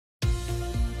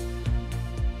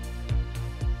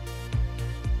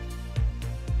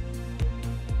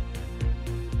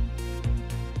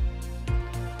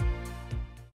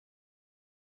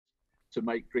to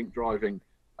make drink driving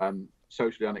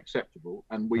socially unacceptable,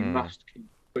 and we must keep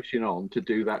pushing on to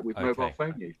do that with mobile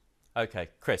phone use. OK,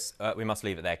 Chris, we must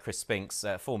leave it there. Chris Spinks,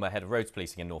 former head of roads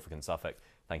policing in Norfolk and Suffolk.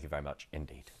 Thank you very much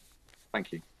indeed.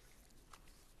 Thank you.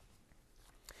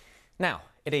 Now,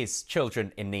 it is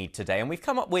Children in Need today, and we've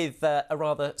come up with a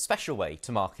rather special way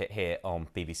to mark it here on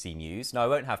BBC News. Now, I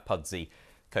won't have Pudsey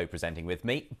co-presenting with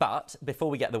me, but before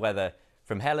we get the weather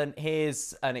from Helen,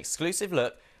 here's an exclusive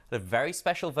look at a very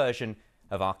special version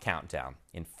of our countdown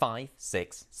in 5,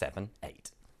 6, 7,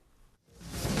 8.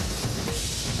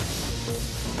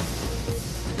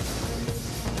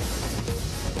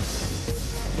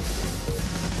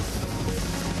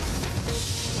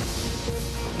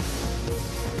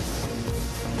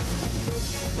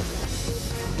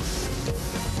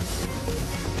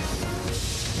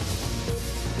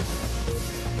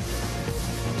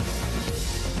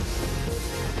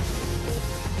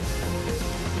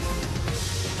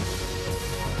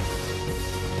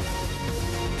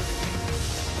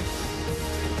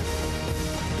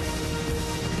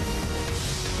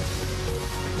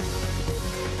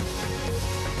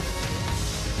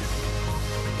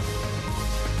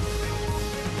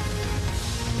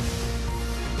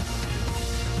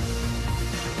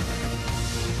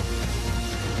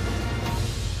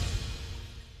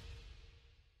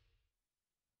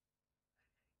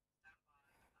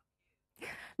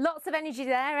 Lots of energy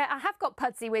there. I have got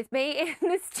Pudsey with me in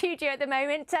the studio at the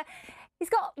moment. He's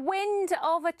got wind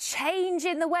of a change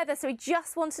in the weather, so he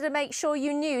just wanted to make sure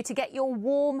you knew to get your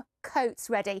warm coats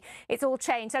ready. It's all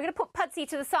changed. So I'm going to put Pudsey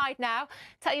to the side now,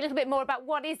 tell you a little bit more about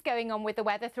what is going on with the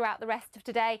weather throughout the rest of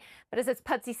today. But as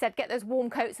Pudsey said, get those warm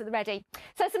coats at the ready.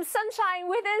 So some sunshine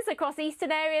with us across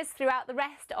eastern areas throughout the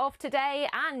rest of today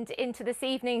and into this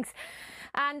evening's.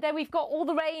 And we've got all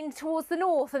the rain towards the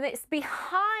north, and it's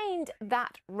behind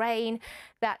that rain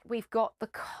that we've got the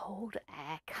cold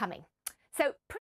air coming. So